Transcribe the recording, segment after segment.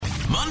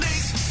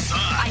Mondays suck.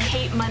 I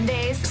hate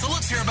Mondays. So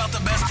let's hear about the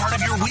best part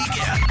of your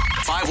weekend.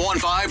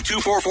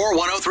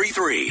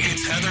 515-244-1033.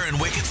 It's Heather and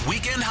Wicked's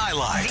Weekend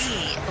Highlight.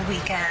 The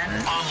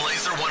weekend. On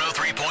Laser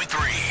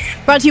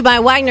 103.3. Brought to you by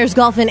Wagner's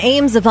Golf and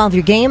Ames. Evolve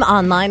your game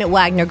online at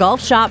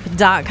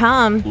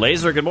WagnerGolfShop.com.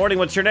 Laser, good morning.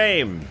 What's your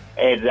name?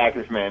 Hey, it's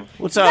Zachary, man.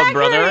 What's up,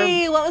 brother?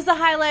 What was the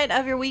highlight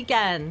of your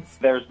weekends?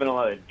 There's been a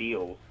lot of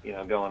deals,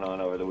 going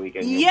on over the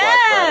weekend.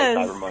 Yes!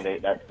 Black Friday, Cyber Monday,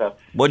 that stuff.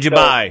 What'd you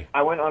buy?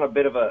 I went on a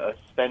bit of a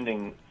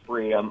spending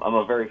spree. I'm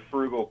a very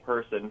frugal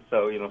person,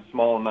 so,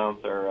 small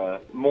amounts are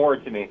more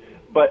to me.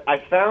 But I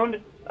found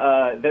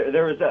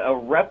there was a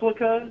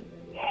replica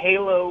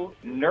Halo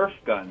Nerf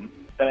gun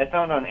that I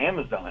found on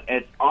Amazon.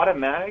 And it's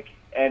automatic,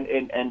 and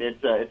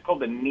it's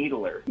called the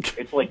Needler.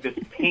 It's like this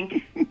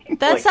pink...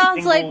 That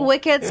sounds like single...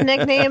 Wicked's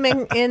nickname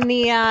in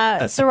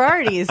the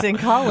sororities in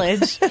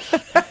college.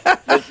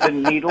 The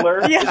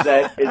Needler?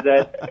 Yeah. Is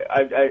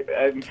that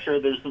I'm sure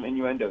there's some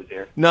innuendos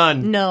here.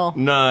 None. No.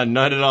 None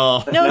at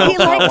all. No, he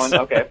liked one?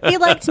 Okay. he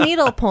liked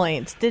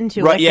needlepoint, didn't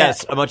you? Right, Wicked?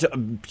 yes. A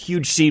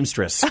huge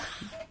seamstress.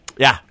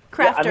 Yeah.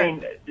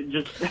 Crafter.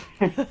 Just...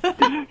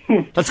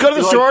 Let's go to the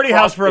You like sorority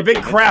house for a big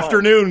frosting, it's craft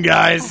afternoon,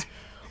 guys.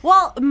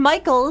 Well,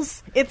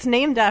 Michael's, it's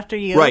named after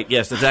you. Right,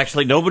 yes. It's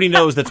actually, nobody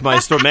knows that's my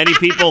store. Many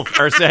people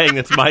are saying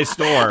it's my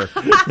store.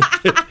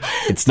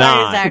 It's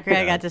Sorry, not. Zachary,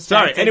 I got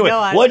distracted. Sorry. Anyway, Go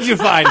on. what'd you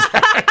find?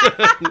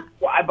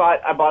 Well, I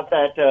bought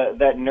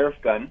that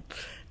Nerf gun.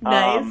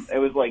 Nice. It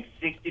was like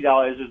 $60. It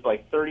was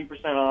like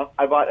 30% off.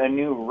 I bought a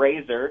new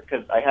razor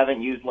because I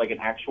haven't used like an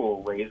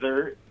actual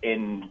razor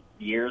in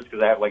years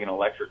because I have like an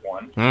electric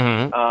one.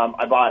 Mm-hmm.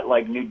 I bought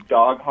like new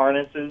dog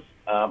harnesses.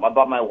 I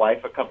bought my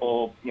wife a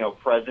couple,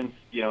 presents,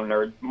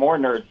 more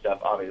nerd stuff,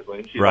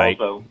 obviously. She's Right.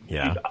 also...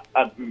 Yeah.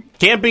 she's,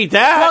 Can't beat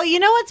that. Well, you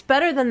know what's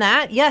better than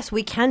that? Yes,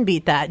 we can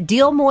beat that.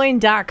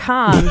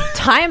 DealMoin.com.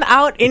 Time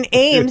out in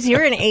Ames.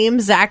 You're in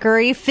Ames,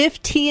 Zachary.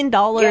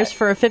 $15 Yeah.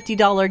 for a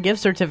 $50 gift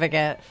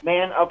certificate.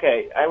 man,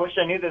 okay, I wish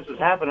I knew this was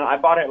happening. I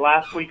bought it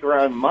last week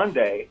around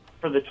Monday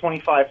for the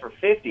 25 for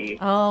 50.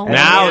 Oh, And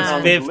now man.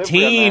 on it's delivery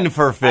 15 on that.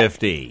 for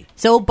 50.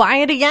 So buy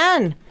it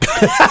again.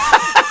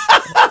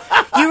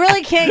 You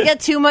really can't get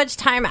too much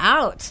time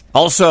out.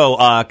 Also,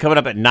 coming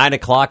up at 9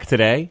 o'clock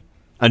today,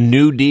 a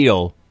new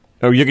deal.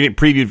 Or you're going to get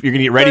previewed. You're going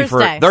to get ready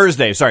Thursday. for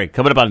Thursday. Sorry,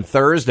 coming up on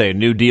Thursday, a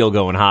new deal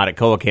going hot at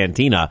Koa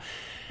Cantina.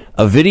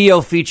 A video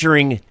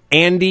featuring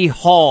Andy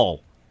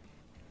Hall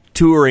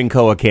touring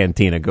Koa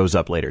Cantina goes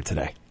up later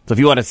today. So if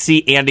you want to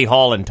see Andy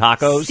Hall and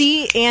tacos,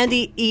 See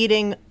Andy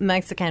eating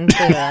Mexican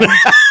food.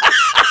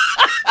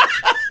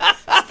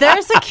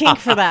 There's a kink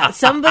for that.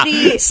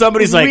 Somebody's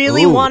like,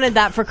 really "Ooh, wanted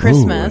that for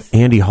Christmas. ooh,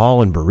 Andy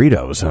Hall and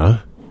burritos, huh?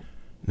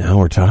 Now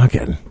we're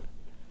talking.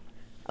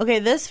 Okay,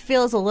 this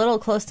feels a little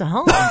close to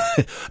home.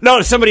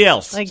 No, somebody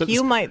else. Like, So-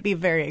 you might be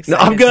very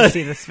excited I'm good. to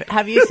see this.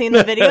 Have you seen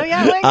the video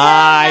yet? Wicked?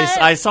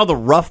 I saw the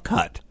rough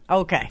cut.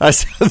 Okay. I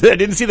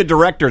didn't see the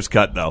director's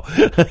cut, though.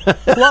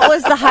 What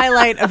was the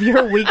highlight of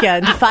your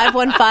weekend?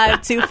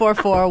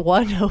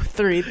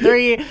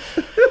 515-244-1033.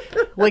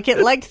 Wicket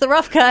liked the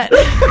rough cut.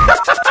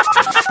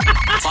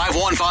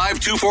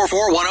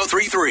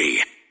 515-244-1033.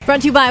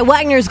 Brought to you by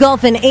Wagner's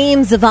Golf and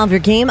Ames. Evolve your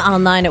game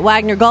online at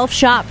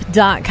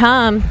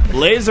WagnerGolfShop.com.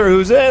 Laser,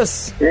 who's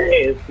this?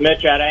 Hey, it's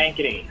Mitch out of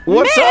Ankeny.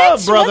 What's Mitch,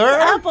 up, brother?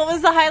 What's up? What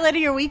was the highlight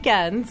of your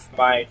weekends?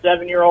 My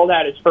 7-year-old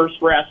had his first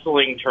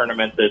wrestling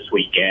tournament this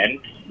weekend,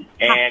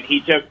 and he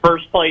took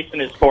first place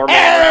in his 4-man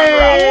round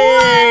robin.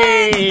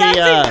 Hey!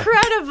 That's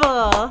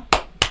incredible.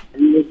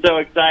 He was so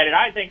excited.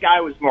 I think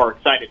I was more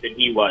excited than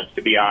he was,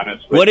 to be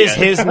honest with What you. is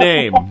his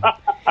name?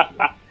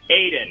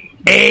 Aiden.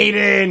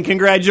 Aiden.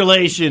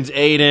 Congratulations,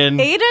 Aiden.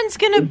 Aiden's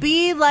going to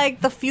be like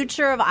the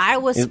future of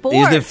Iowa sports.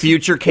 He's the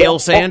future Cale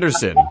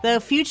Sanderson. The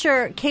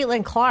future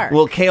Caitlin Clark.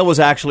 Well, Cale was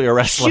actually a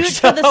wrestler. Shoot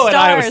for the so, at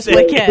Iowa stars, State.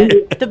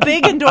 Wicked. The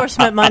big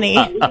endorsement money. He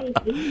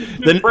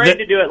was afraid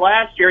to do it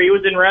last year. He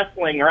was in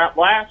wrestling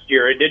last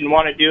year. He didn't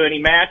want to do any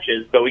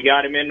matches, but we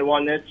got him into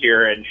one this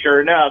year, and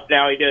sure enough,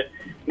 now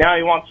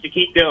he wants to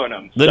keep doing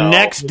them. The So-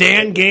 next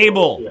Dan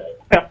Gable.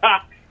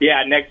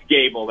 Yeah, next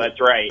Gable,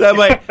 that's right. All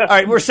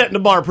right, we're setting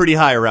the bar pretty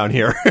high around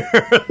here.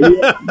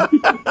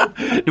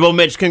 Well,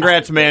 Mitch,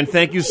 congrats, man.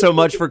 Thank you so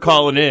much for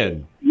calling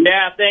in.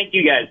 Yeah, thank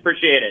you guys.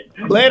 Appreciate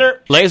it.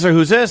 Later. Laser,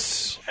 who's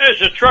this?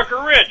 This is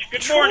Trucker Rich.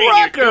 Good morning, you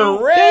Trucker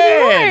two. Rich.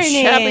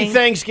 morning. Happy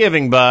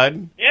Thanksgiving,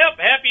 bud. Yep,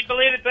 happy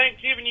belated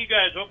Thanksgiving, you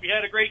guys. Hope you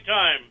had a great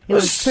time. It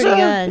was pretty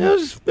good.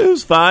 It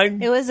was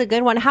fine. It was a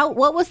good one.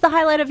 What was the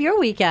highlight of your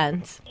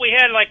weekend? We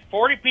had like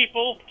 40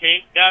 people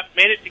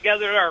made it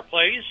together at our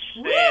place.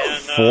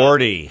 And,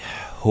 40.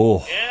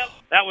 Oh. yeah,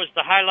 that was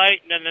the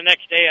highlight. And then the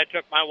next day I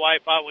took my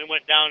wife out. We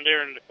went down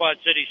there in the Quad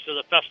Cities to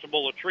the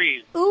Festival of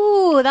Trees.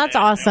 Ooh, that's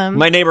awesome.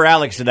 My neighbor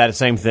Alex did that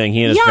same thing,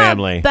 he and his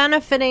family.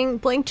 Benefiting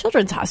Blank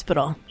Children's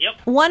Hospital.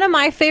 Yep. One of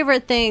my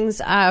favorite things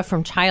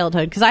from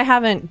childhood, because I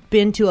haven't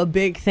been to a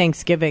big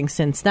Thanksgiving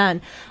since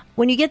then,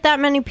 when you get that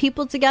many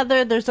people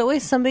together, there's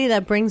always somebody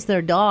that brings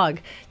their dog.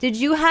 Did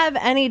you have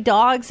any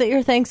dogs at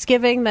your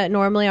Thanksgiving that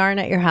normally aren't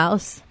at your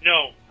house?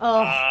 No.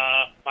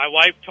 Oh. My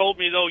wife told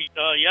me, though,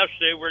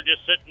 yesterday we were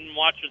just sitting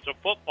watching some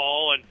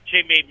football, and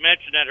she made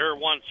mention that her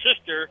one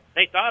sister,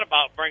 they thought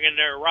about bringing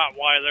their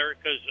Rottweiler,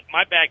 because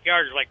my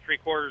backyard is like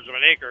 3/4 of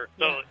an acre,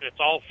 so it's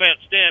all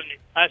fenced in.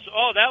 I said,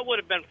 oh, that would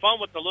have been fun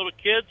with the little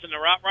kids and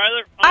the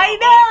Rottweiler. I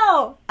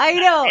know.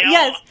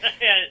 Yes.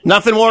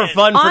 Nothing more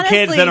fun for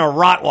kids Honestly, than a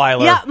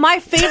Rottweiler. Yeah, my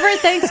favorite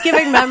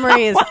Thanksgiving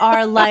memories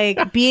are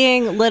like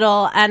being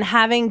little and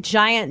having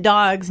giant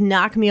dogs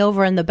knock me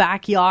over in the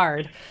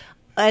backyard.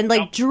 And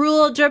like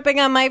drool dripping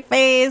on my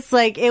face,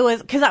 like it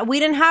was because I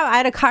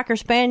had a Cocker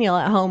Spaniel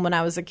at home when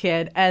I was a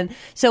kid, and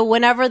so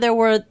whenever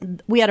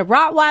we had a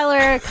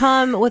Rottweiler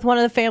come with one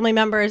of the family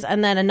members,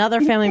 and then another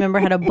family member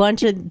had a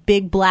bunch of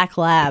big black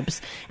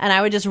labs, and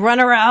I would just run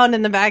around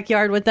in the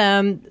backyard with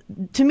them.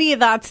 To me,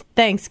 that's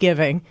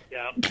Thanksgiving.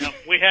 Yeah,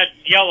 we had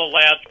yellow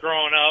labs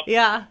growing up.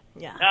 Yeah.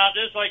 Now,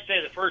 just like say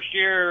the first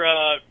year,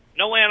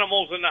 no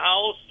animals in the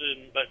house,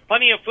 but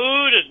plenty of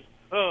food and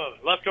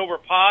leftover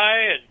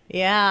pie. And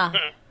Yeah.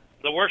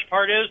 the worst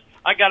part is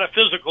I got a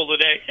physical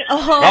today.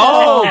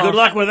 Oh, good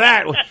luck with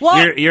that.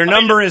 Your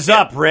number is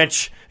up,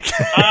 Rich.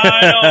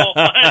 I know.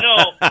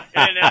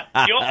 And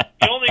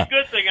the only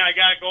good thing I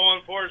got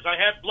going for is I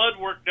had blood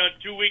work done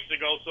 2 weeks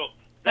ago, so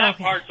that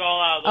part's all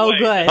out of the way. Oh,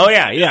 good. Oh,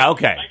 yeah,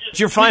 okay.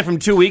 You're fine from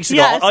 2 weeks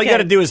ago. Yeah, all you got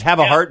to do is have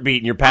a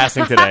heartbeat and you're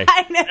passing today.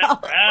 I know.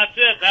 That's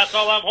it. That's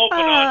all I'm hoping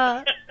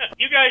on.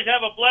 You guys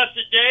have a blessed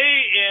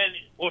day, and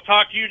we'll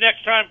talk to you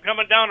next time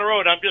coming down the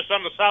road. I'm just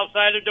on the south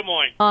side of Des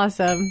Moines.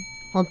 Awesome.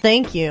 Well,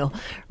 thank you,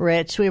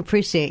 Rich. We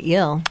appreciate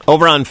you.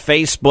 Over on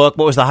Facebook,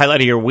 what was the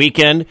highlight of your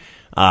weekend?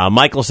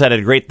 Michael said, had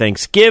a great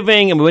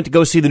Thanksgiving, and we went to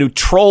go see the new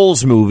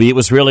Trolls movie. It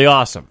was really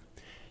awesome.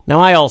 Now,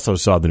 I also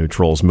saw the new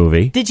Trolls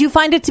movie. Did you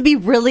find it to be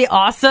really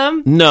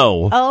awesome?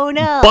 No. Oh,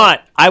 no.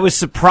 But I was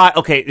surprised.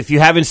 Okay, if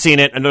you haven't seen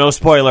it, no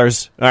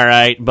spoilers, all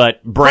right,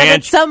 but Branch...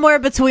 It's somewhere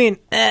between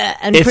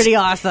and pretty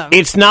awesome.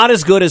 It's not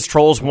as good as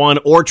Trolls 1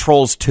 or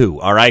Trolls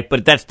 2, all right?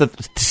 But that's the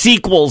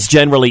sequels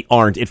generally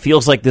aren't. It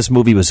feels like this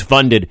movie was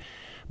funded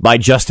by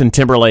Justin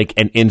Timberlake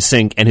and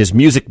NSYNC and his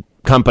music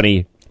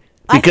company.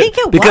 I think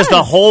it was. Because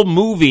the whole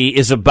movie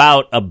is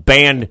about a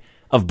band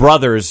of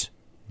brothers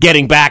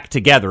getting back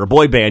together, a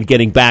boy band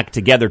getting back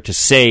together to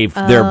save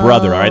their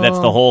brother. All right, that's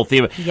the whole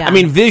theme. Yeah. I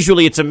mean,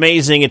 visually, it's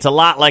amazing. It's a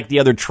lot like the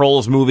other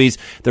Trolls movies.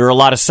 There are a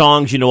lot of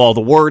songs. You know all the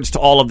words to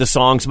all of the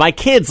songs. My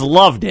kids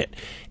loved it.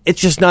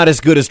 It's just not as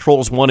good as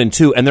Trolls 1 and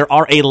 2, and there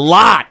are a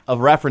lot of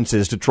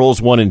references to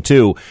Trolls 1 and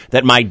 2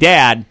 that my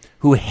dad,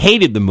 who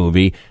hated the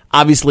movie,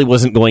 obviously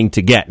wasn't going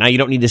to get. Now, you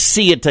don't need to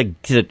see it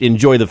to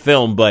enjoy the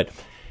film, but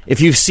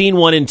if you've seen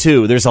 1 and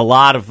 2, there's a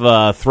lot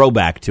of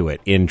throwback to it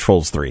in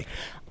Trolls 3.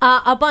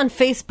 Up on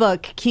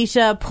Facebook,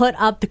 Keisha put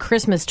up the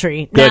Christmas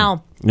tree. Good. Now,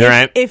 All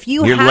right. if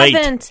you're late.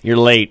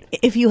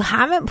 If you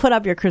haven't put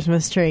up your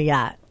Christmas tree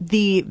yet,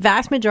 the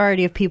vast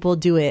majority of people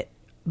do it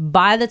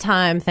by the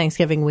time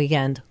Thanksgiving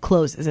weekend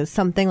closes. It's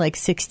something like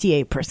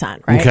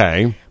 68%, right?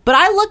 Okay. But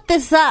I looked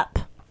this up.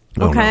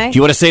 Oh, Okay. no. Do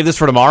you want to save this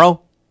for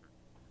tomorrow?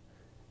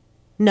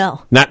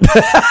 No. Not.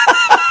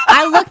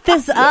 I looked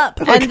this up,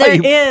 and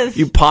there is.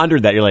 You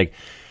pondered that. You're like,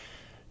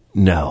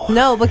 no.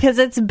 No, because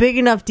it's a big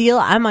enough deal.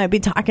 I might be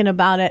talking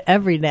about it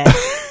every day.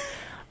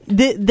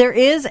 There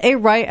is a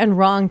right and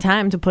wrong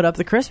time to put up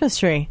the Christmas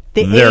tree.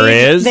 There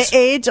is? The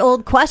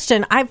age-old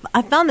question. I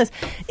found this.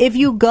 If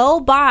you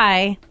go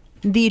by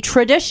the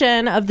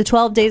tradition of the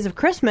 12 days of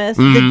Christmas,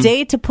 the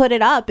day to put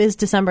it up is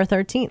December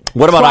 13th.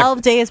 What about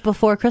 12 days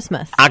before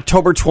Christmas?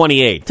 October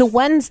 28th. It's a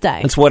Wednesday.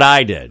 That's what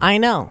I did. I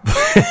know.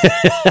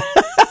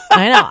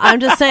 I know. I'm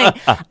just saying,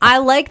 I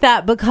like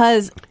that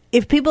because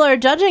if people are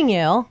judging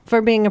you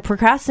for being a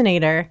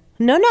procrastinator,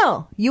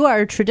 no, you are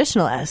a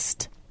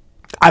traditionalist.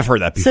 I've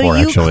heard that before, So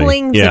you actually.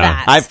 cling to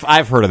that.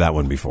 I've heard of that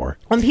one before.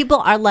 When people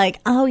are like,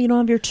 oh, you don't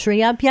have your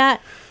tree up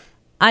yet?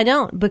 I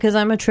don't, because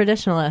I'm a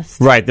traditionalist.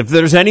 Right. If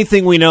there's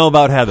anything we know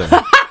about Heather,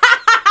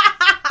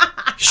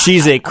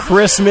 she's a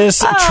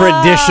Christmas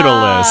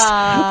traditionalist.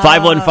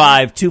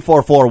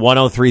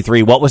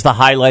 515-244-1033. What was the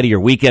highlight of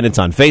your weekend? It's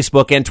on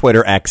Facebook and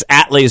Twitter, X,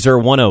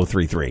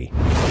 @Laser1033.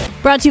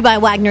 Brought to you by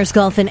Wagner's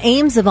Golf and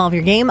Ames. Evolve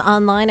your game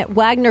online at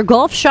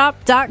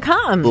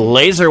WagnerGolfShop.com.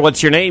 Laser,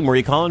 what's your name? Where are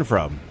you calling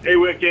from? Hey,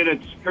 Wicked,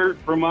 it's Kurt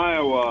from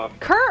Iowa.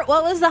 Kurt,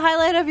 what was the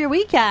highlight of your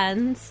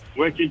weekends?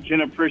 Wicked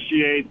can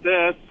appreciate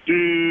this.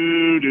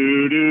 Do,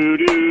 do, do,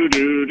 do,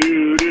 do,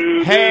 do,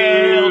 do.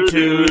 Hail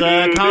to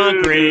the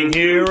conquering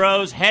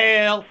heroes.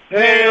 Hail,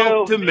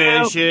 hail to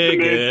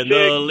Michigan,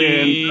 the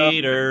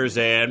leaders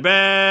and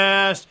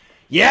best.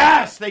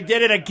 Yes, they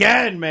did it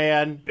again,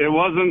 man. It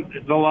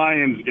wasn't the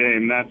Lions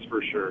game, that's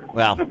for sure.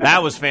 Well,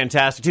 that was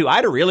fantastic, too. I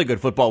had a really good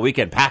football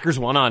weekend. Packers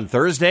won on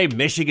Thursday.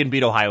 Michigan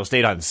beat Ohio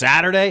State on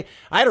Saturday.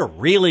 I had a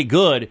really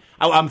good...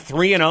 I'm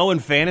 3-0 in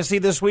fantasy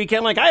this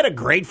weekend. Like, I had a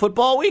great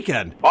football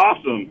weekend.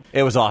 Awesome.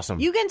 It was awesome.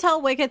 You can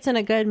tell Wickett's in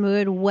a good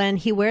mood when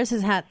he wears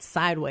his hat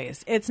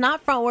sideways. It's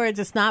not frontwards.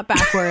 It's not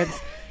backwards.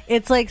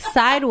 It's like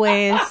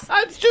sideways.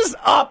 It's just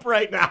up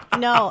right now.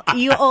 No,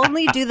 you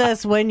only do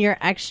this when you're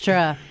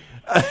extra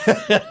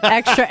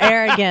extra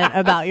arrogant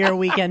about your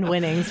weekend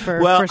winnings for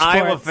sports.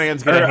 Iowa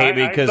fans going to hate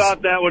me I because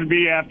thought that would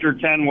be after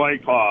 10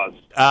 White Claws.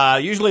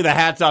 usually the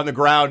hat's on the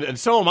ground, and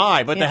so am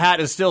I, but the hat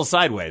is still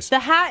sideways. The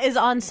hat is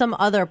on some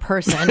other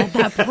person at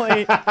that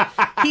point.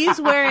 He's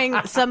wearing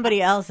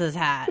somebody else's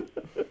hat.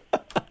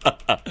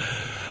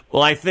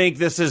 Well, I think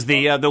this is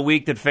the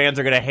week that fans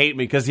are going to hate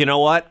me because you know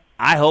what?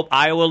 I hope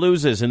Iowa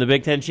loses in the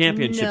Big Ten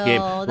championship game.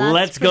 that's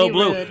Let's go pretty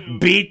blue. rude.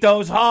 Beat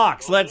those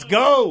Hawks. Let's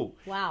go.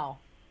 Wow.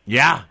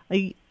 Yeah.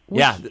 This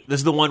This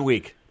is the 1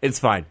 week. It's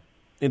fine.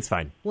 It's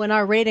fine. When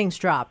our ratings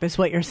drop is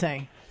what you're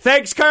saying.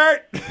 Thanks,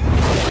 Kurt.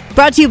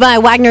 Brought to you by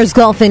Wagner's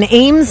Golf in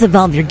Ames.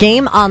 Evolve your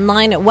game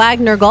online at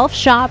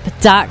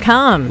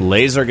WagnerGolfShop.com.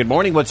 Laser, good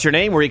morning. What's your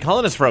name? Where are you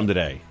calling us from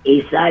today?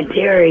 Eastside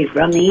Terry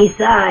from the East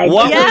Side.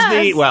 What was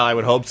the... Well, I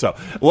would hope so.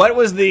 What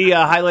was the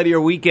highlight of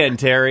your weekend,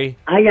 Terry?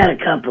 I got a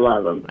couple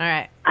of them. All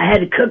right. I had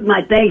to cook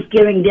my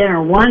Thanksgiving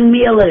dinner one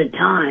meal at a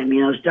time,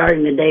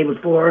 starting the day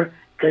before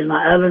because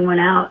my oven went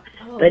out.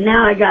 But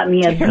now I got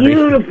me a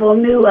beautiful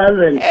new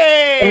oven,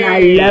 and I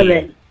love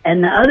it.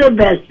 And the other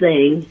best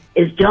thing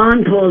is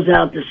John pulls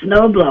out the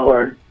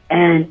snowblower,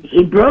 and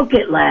he broke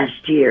it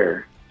last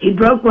year. He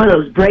broke one of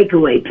those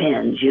breakaway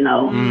pins,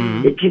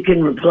 that you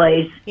can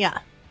replace. Yeah.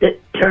 That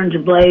turns the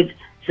blades.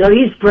 So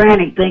he's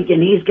frantic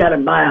thinking he's got to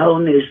buy a whole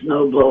new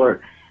snowblower.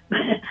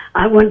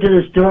 I went to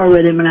the store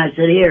with him, and I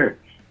said, here,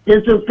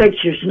 this will fix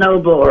your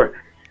snowblower.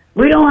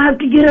 We don't have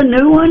to get a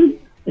new one?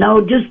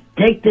 No, just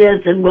take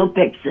this, and we'll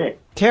fix it.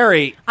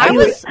 Terry, I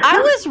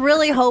was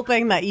really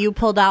hoping that you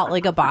pulled out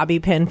like a bobby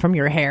pin from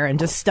your hair and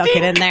just stuck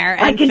it in there.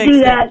 And I could fixed do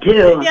that,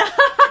 too. Yeah.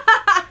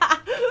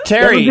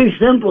 Terry, that would be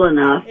simple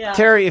enough. Yeah.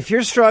 Terry, if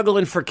you're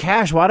struggling for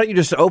cash, why don't you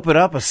just open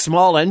up a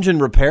small engine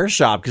repair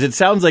shop? Because it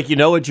sounds like you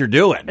know what you're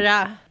doing.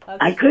 Yeah.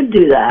 I could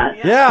do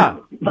that. Yeah.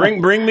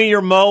 Bring me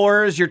your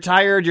mowers. You're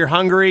tired. You're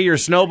hungry. Your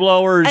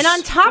snowblowers. And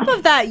on top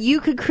of that, you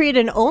could create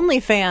an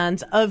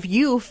OnlyFans of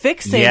you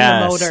fixing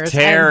Yes, the motors.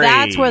 Terry. And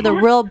that's where the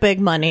real big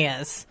money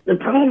is. The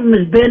problem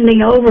is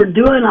bending over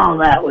doing all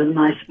that with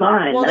my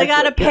spine. Well, they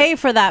got to pay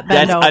for that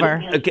bend That's-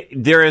 over. okay,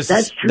 there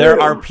That's true.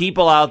 are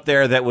people out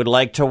there that would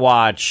like to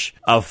watch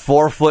a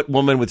 4-foot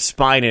woman with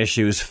spine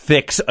issues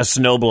fix a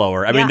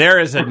snowblower. I mean, there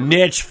is a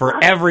niche for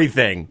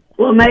everything.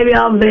 Well, maybe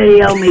I'll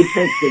video me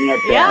fixing it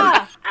then.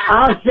 Yeah.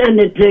 I'll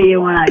send it to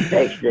you when I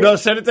fix it. No,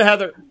 send it to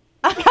Heather.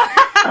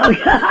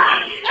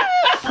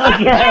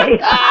 Okay.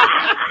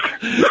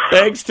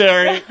 Thanks,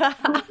 Terry.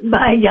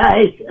 Bye,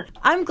 guys.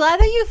 I'm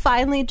glad that you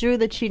finally drew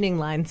the cheating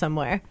line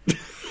somewhere.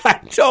 I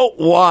don't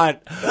want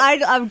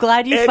I'm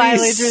glad you any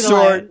finally drew the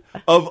sort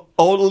line. of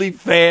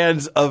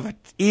OnlyFans of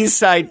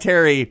Eastside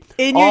Terry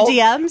In your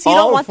DMs? You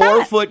don't want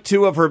that?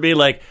 4'2" of her being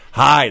like,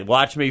 "Hi,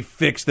 watch me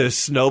fix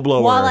this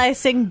snowblower." While I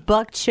sing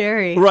Buck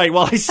Cherry. Right,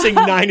 while I sing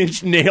 9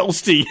 Inch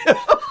Nails to you.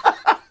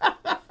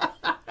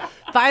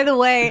 By the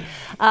way,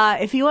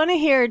 if you want to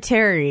hear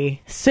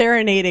Terry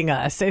serenading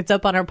us, it's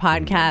up on our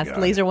podcast,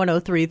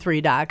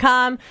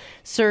 laser1033.com.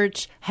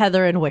 Search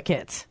Heather and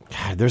Wicket.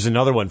 God, there's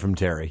another one from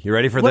Terry. You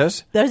ready for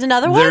this? There's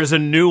another one? There's a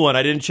new one.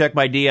 I didn't check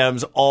my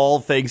DMs all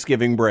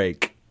Thanksgiving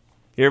break.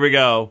 Here we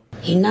go.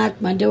 He knocked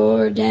my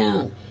door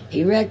down.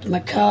 He wrecked my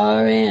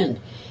car and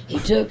he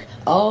took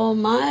all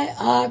my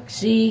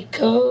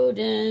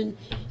oxycodone.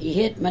 He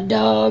hit my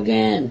dog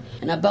and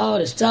I bought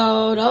a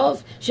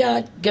sawed-off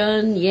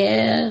shotgun,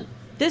 yeah.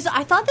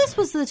 I thought this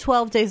was the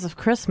 12 Days of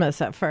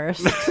Christmas at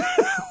first.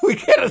 We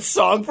get a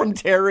song from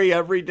Terry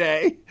every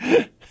day.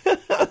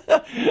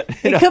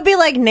 It could be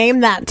like Name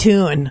That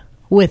Tune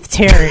with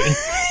Terry.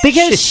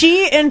 Because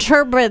she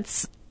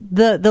interprets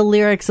the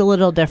lyrics a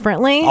little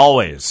differently.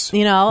 Always.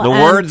 The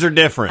words are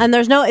different. And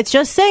it's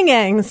just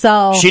singing,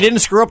 so. She didn't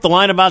screw up the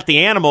line about the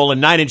animal in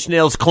 9 Inch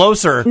Nails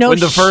Closer when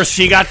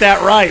she got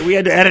that right. We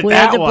had to edit that one. We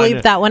had to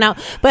bleep that one out.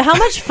 But how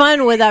much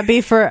fun would that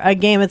be for a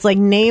game? It's like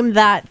Name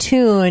That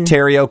Tune.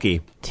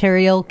 Karaoke.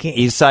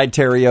 Eastside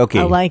Karaoke.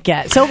 I like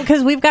it. So,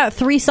 because we've got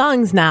 3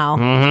 songs now.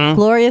 Mm-hmm.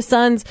 Glorious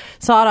Sons,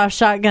 Sawed Off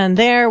Shotgun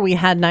there. We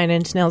had 9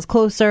 Inch Nails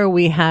Closer.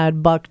 We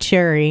had Buck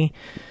Cherry.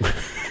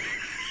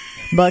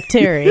 Buck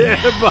Terry.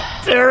 Yeah, Buck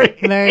Terry.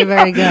 Very,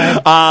 very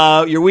good.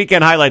 Your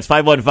weekend highlights,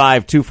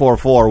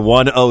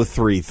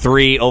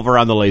 515-244-1033 over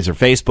on the Laser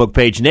Facebook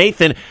page.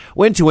 Nathan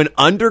went to an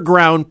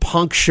underground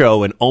punk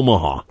show in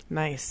Omaha.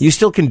 Nice. You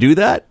still can do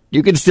that?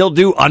 You can still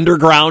do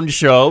underground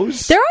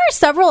shows? There are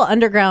several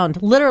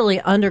literally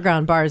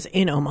underground bars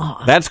in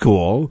Omaha. That's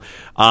cool.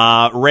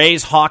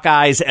 Rays,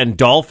 Hawkeyes, and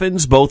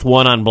Dolphins both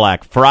won on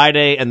Black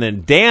Friday. And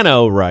then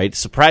Dano writes,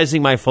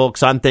 surprising my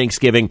folks on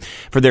Thanksgiving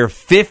for their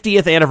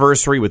 50th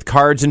anniversary with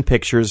cards and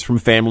pictures from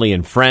family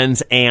and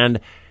friends and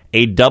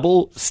a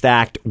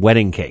double-stacked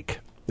wedding cake.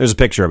 There's a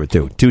picture of it,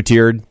 too.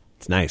 2-tiered.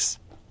 It's nice.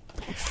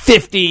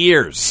 50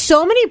 years.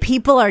 So many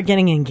people are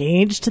getting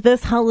engaged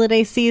this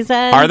holiday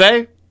season. Are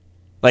they?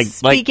 Like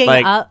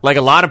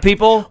a lot of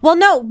people? Well,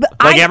 no. But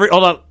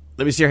hold on.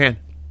 Let me see your hand.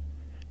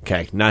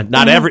 Okay.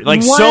 Not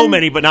every, so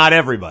many, but not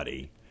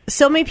everybody.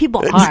 So many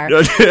people are. No,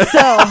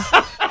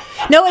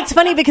 it's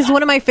funny because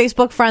one of my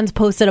Facebook friends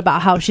posted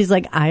about how she's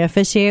like, I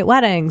officiate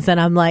weddings. And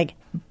I'm like,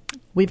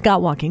 We've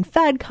got Walking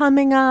Fed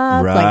coming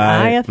up. Right. Like,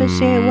 I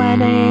officiate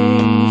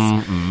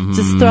weddings.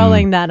 Just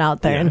throwing that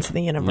out there into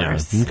the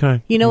universe. Yeah.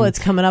 Okay. You know what's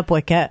coming up,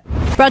 Wicket.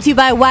 Brought to you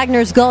by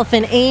Wagner's Golf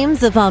and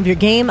Ames. Evolve your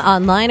game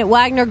online at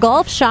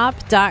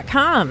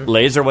WagnerGolfShop.com.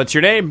 Laser, what's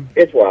your name?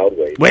 It's Wild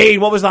Wade. Wade,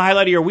 what was the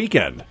highlight of your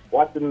weekend?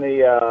 Watching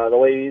the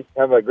ladies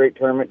have a great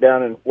tournament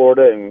down in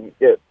Florida and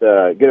get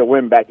a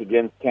win back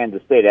against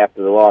Kansas State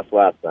after the loss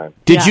last time.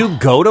 Did you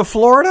go to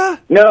Florida?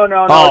 No.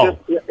 Oh,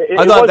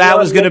 I thought that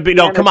was going to be...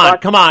 No,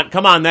 Louisiana.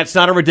 come on. That's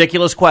not a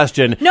ridiculous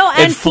question. No,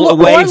 and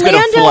Wade's gonna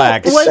Orlando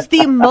flex. was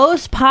the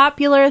most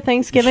popular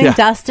Thanksgiving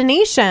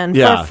destination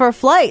for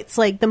flights.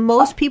 Like, the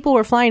most people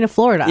were flying to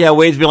Florida. Yeah,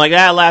 Wade's been like,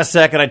 last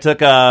second I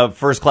took a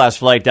first-class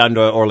flight down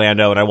to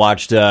Orlando and I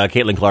watched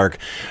Caitlin Clark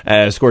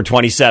score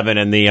 27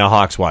 and the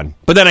Hawks won.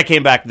 But then I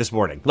came back this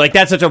morning. Like,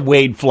 that's such a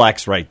Wade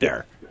flex right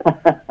there.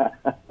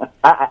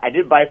 I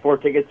did buy 4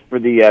 tickets for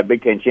the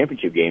Big Ten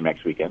Championship game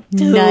next weekend.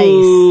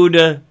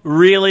 Dude,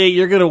 really?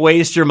 You're going to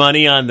waste your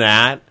money on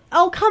that?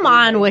 Oh, come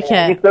on, I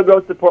Wicket. still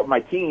go support my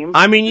team.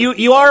 I mean,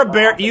 you are a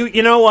Bear.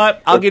 You know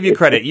what? I'll give you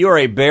credit. You are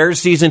a Bears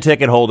season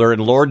ticket holder,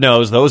 and Lord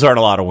knows those aren't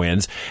a lot of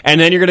wins.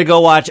 And then you're going to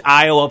go watch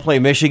Iowa play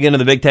Michigan in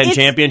the Big Ten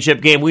championship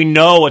game. We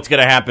know what's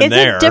going to happen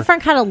there. It's a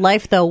different kind of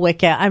life, though,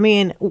 Wicket. I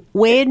mean,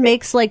 Wade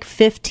makes like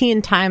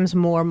 15 times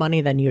more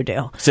money than you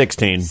do.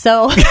 16.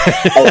 So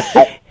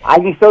I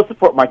can still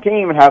support my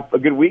team and have a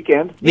good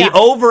weekend. The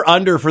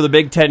over-under for the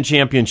Big Ten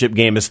championship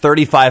game is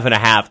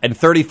 35.5, and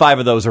 35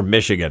 of those are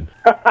Michigan.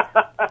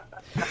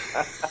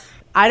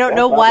 I don't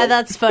know why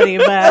that's funny,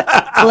 but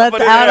let's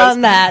out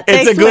on that.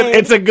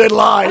 It's a good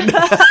line.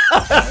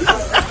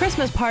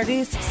 Christmas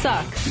parties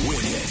suck.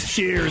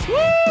 Cheers. Woo,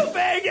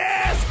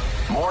 Vegas!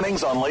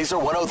 Mornings on Laser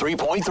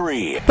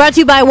 103.3. Brought to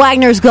you by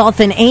Wagner's Golf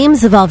and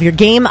Ames. Evolve your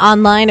game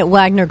online at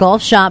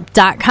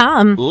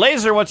WagnerGolfShop.com.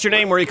 Laser, what's your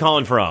name? Where are you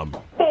calling from?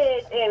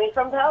 It's Annie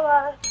from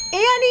Pella.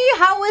 Annie,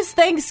 how was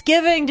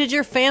Thanksgiving? Did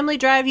your family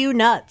drive you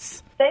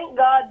nuts? Thank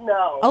God,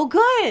 no. Oh,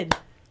 good.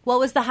 What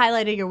was the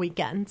highlight of your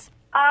weekend?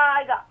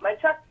 I got my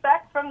truck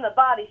back from the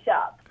body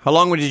shop. How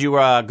long did you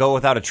go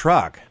without a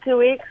truck? 2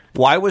 weeks.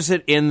 Why was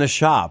it in the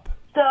shop?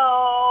 So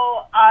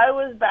I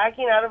was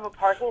backing out of a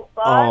parking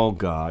spot. Oh,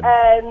 God.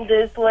 And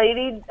this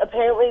lady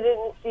apparently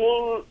didn't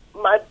see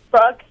my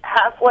truck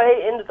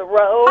halfway into the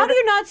road. How do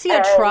you not see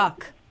a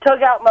truck?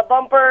 Took out my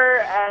bumper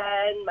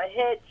and my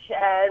hitch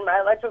and my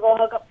electrical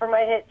hookup for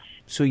my hitch.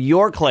 So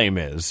your claim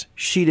is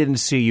she didn't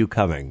see you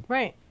coming.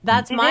 Right.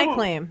 That's my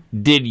claim.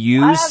 Did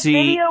you I have see...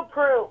 video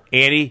proof.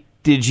 Annie,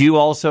 did you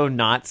also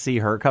not see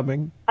her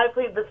coming? I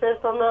plead the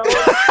fifth on that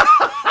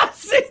one.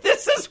 See,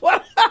 this is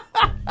what...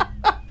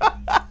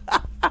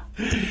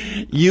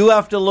 You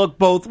have to look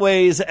both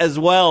ways as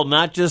well,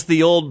 not just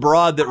the old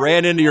broad that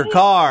ran into your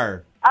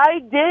car. I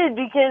did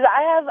because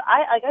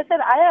like I said,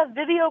 I have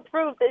video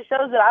proof that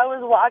shows that I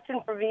was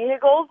watching for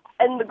vehicles,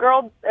 and the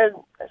girl,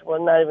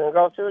 well, not even a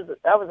girl,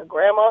 that was a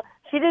grandma.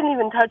 She didn't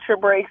even touch her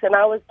brakes, and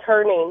I was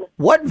turning.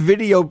 What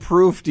video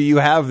proof do you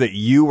have that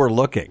you were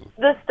looking?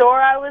 The store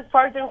I was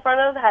parked in front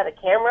of had a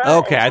camera.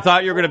 Okay, I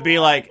thought you were going to be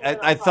like,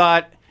 I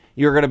thought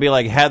you were going to be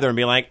like Heather and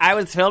be like, I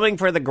was filming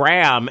for the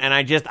gram, and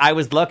I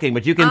was looking,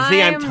 but you can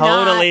see I'm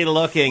totally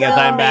looking as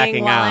I'm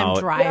backing out.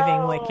 I'm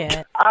driving,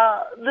 Wicket.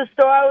 The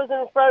store I was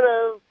in front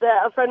of,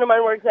 that a friend of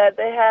mine works at,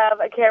 they have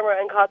a camera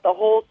and caught the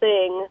whole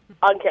thing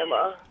on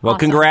camera. Well,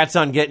 congrats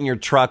on getting your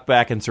truck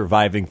back and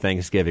surviving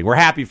Thanksgiving. We're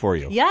happy for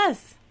you.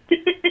 Yes.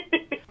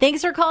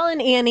 Thanks for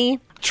calling, Annie.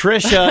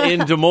 Trisha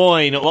in Des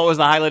Moines, what was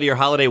the highlight of your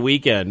holiday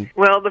weekend?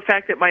 Well, the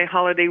fact that my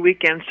holiday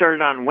weekend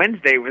started on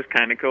Wednesday was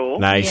kind of cool.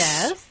 Nice.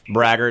 Yes.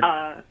 Braggart.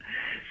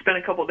 Spent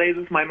a couple days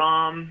with my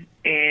mom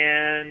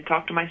and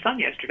talked to my son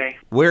yesterday.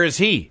 Where is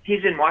he?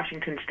 He's in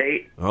Washington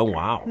State. Oh,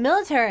 wow.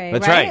 Military,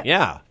 That's right,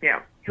 yeah.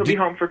 Yeah. He'll be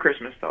home for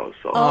Christmas, though.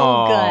 So.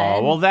 Oh,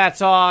 good. Well,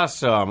 that's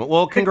awesome.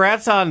 Well,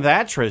 congrats on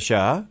that,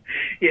 Trisha.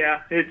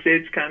 Yeah,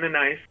 it's kind of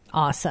nice.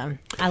 Awesome.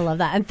 I love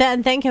that.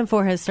 And thank him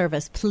for his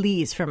service,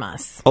 please, from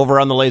us. Over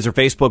on the Laser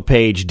Facebook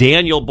page,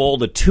 Daniel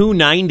bowled a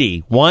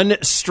 290, one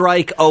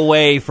strike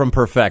away from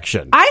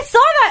perfection. I saw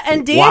that.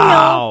 And Daniel,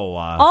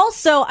 wow.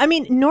 Also, I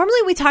mean,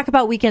 normally we talk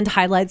about weekend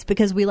highlights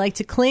because we like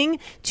to cling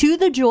to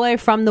the joy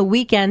from the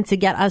weekend to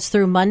get us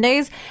through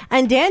Mondays.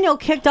 And Daniel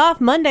kicked off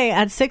Monday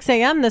at 6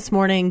 a.m. this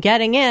morning,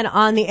 getting in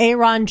on the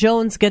Aaron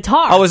Jones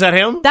guitar. Oh, is that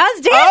him?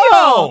 That's Daniel.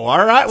 Oh,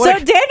 all right. So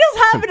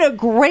Daniel's having a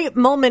great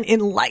moment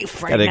in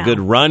life right now. Got a good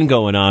run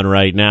going on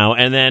right now.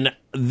 And then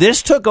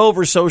this took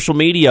over social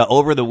media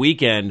over the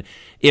weekend.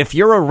 If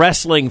you're a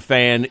wrestling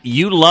fan,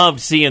 you loved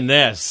seeing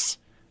this.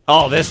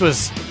 Oh, this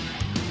was...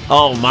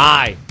 Oh,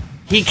 my.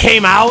 He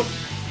came out.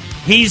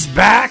 He's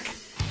back.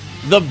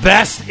 The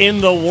best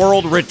in the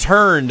world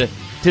returned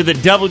to the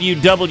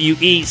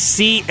WWE.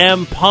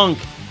 CM Punk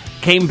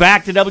came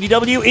back to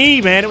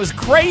WWE, man. It was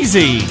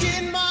crazy.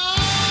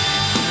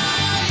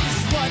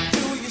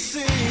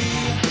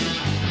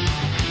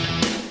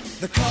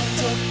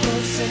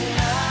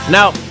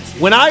 Now,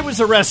 When I was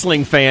a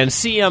wrestling fan,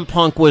 CM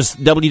Punk was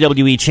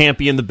WWE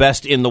champion, the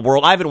best in the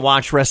world. I haven't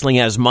watched wrestling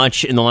as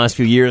much in the last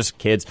few years,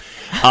 kids.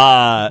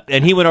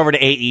 And he went over to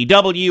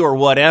AEW or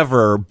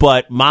whatever,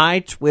 but my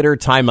Twitter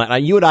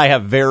timeline, you and I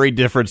have very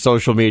different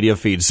social media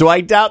feeds, so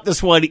I doubt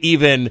this one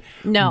even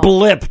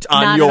blipped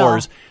on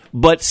yours.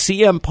 But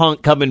CM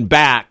Punk coming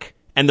back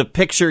and the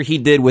picture he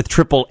did with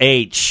Triple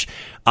H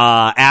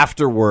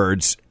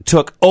afterwards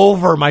took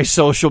over my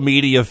social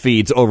media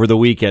feeds over the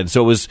weekend.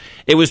 So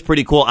it was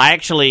pretty cool.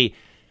 CM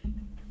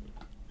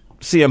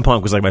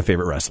Punk was like my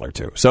favorite wrestler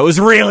too. So it was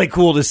really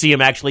cool to see him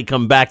actually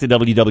come back to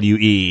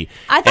WWE.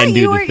 I thought and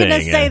you do were the going to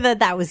thing. say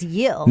that was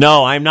you.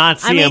 No, I'm not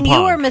CM Punk.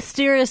 You were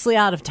mysteriously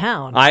out of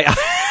town. I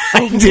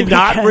did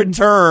not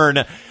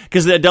return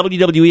because the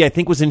WWE I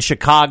think was in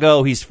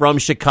Chicago. He's from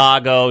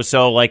Chicago,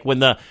 so like when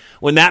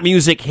that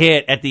music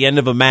hit at the end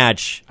of a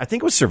match, I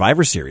think it was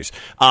Survivor Series.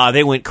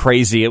 They went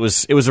crazy. It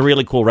was a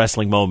really cool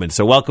wrestling moment.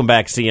 So welcome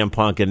back, CM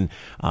Punk, and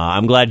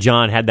I'm glad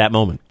John had that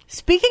moment.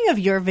 Speaking of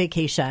your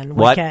vacation,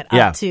 What? Wicket,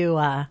 Yeah. up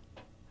to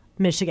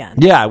Michigan.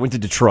 Yeah, I went to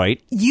Detroit.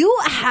 You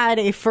had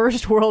a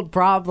first world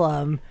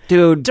problem,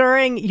 dude,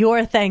 during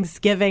your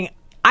Thanksgiving.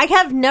 I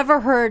have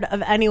never heard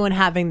of anyone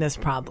having this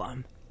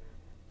problem.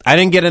 I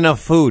didn't get enough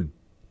food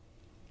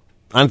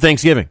on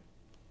Thanksgiving.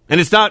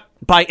 And it's not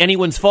by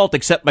anyone's fault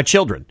except my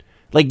children.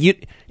 Like,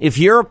 if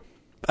you're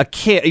a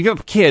kid, if you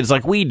have kids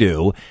like we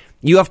do,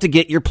 you have to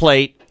get your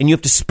plate and you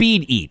have to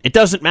speed eat. It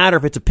doesn't matter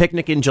if it's a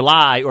picnic in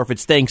July or if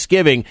it's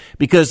Thanksgiving,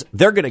 because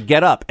they're going to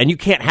get up and you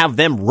can't have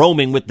them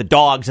roaming with the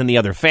dogs and the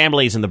other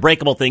families and the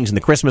breakable things and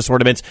the Christmas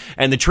ornaments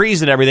and the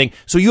trees and everything.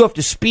 So you have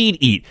to speed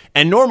eat.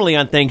 And normally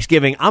on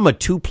Thanksgiving, I'm a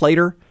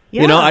 2-plater.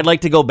 Yeah. You know, I'd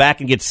like to go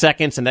back and get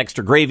seconds and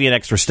extra gravy and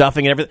extra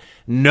stuffing and everything.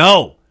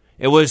 No,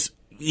 it was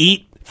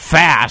eat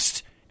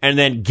fast and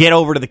then get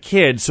over to the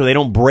kids so they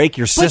don't break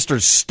your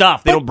sister's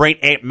stuff. They don't break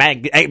Aunt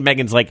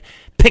Megan's like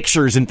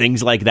pictures and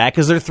things like that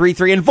because they're 3,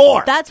 3, and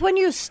 4. That's when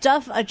you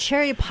stuff a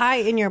cherry pie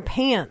in your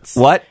pants.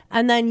 What?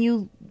 And then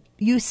you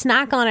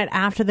snack on it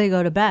after they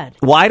go to bed.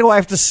 Why do I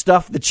have to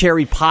stuff the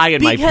cherry pie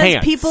in my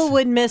pants? Because people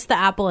would miss the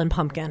apple and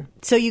pumpkin.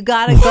 So you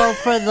got to go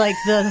for like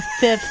the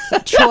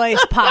 5th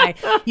choice pie.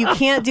 You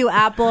can't do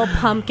apple,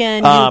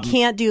 pumpkin. You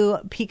can't do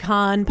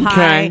pecan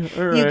pie.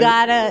 Okay, all right. You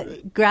got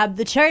to grab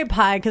the cherry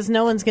pie because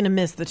no one's going to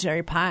miss the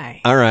cherry pie.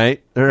 All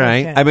right.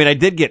 Okay. I mean, I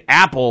did get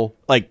apple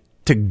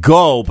to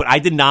go, but I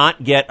did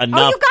not get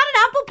enough. Oh, you got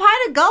an apple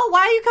pie to go?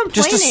 Why are you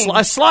complaining? Just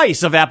a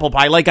slice of apple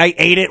pie. Like I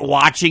ate it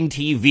watching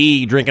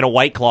TV, drinking a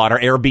White Claw or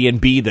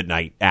Airbnb the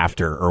night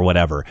after or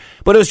whatever.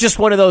 But it was just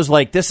one of those,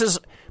 like, this is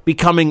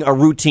becoming a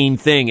routine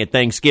thing at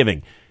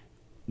Thanksgiving.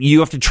 You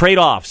have to trade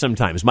off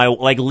sometimes.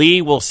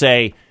 Lee will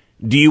say,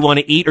 do you want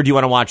to eat or do you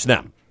want to watch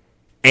them?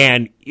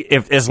 And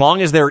as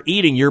long as they're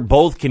eating, you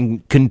both can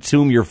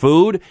consume your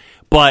food.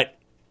 But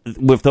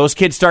if those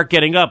kids start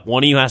getting up,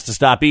 one of you has to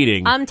stop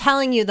eating. I'm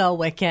telling you, though,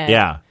 Wicket.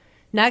 Yeah.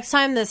 Next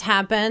time this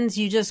happens,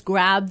 you just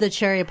grab the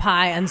cherry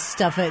pie and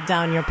stuff it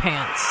down your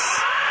pants.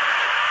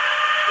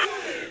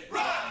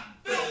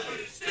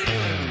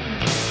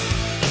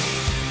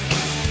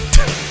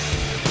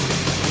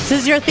 This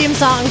is your theme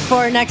song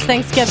for next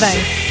Thanksgiving.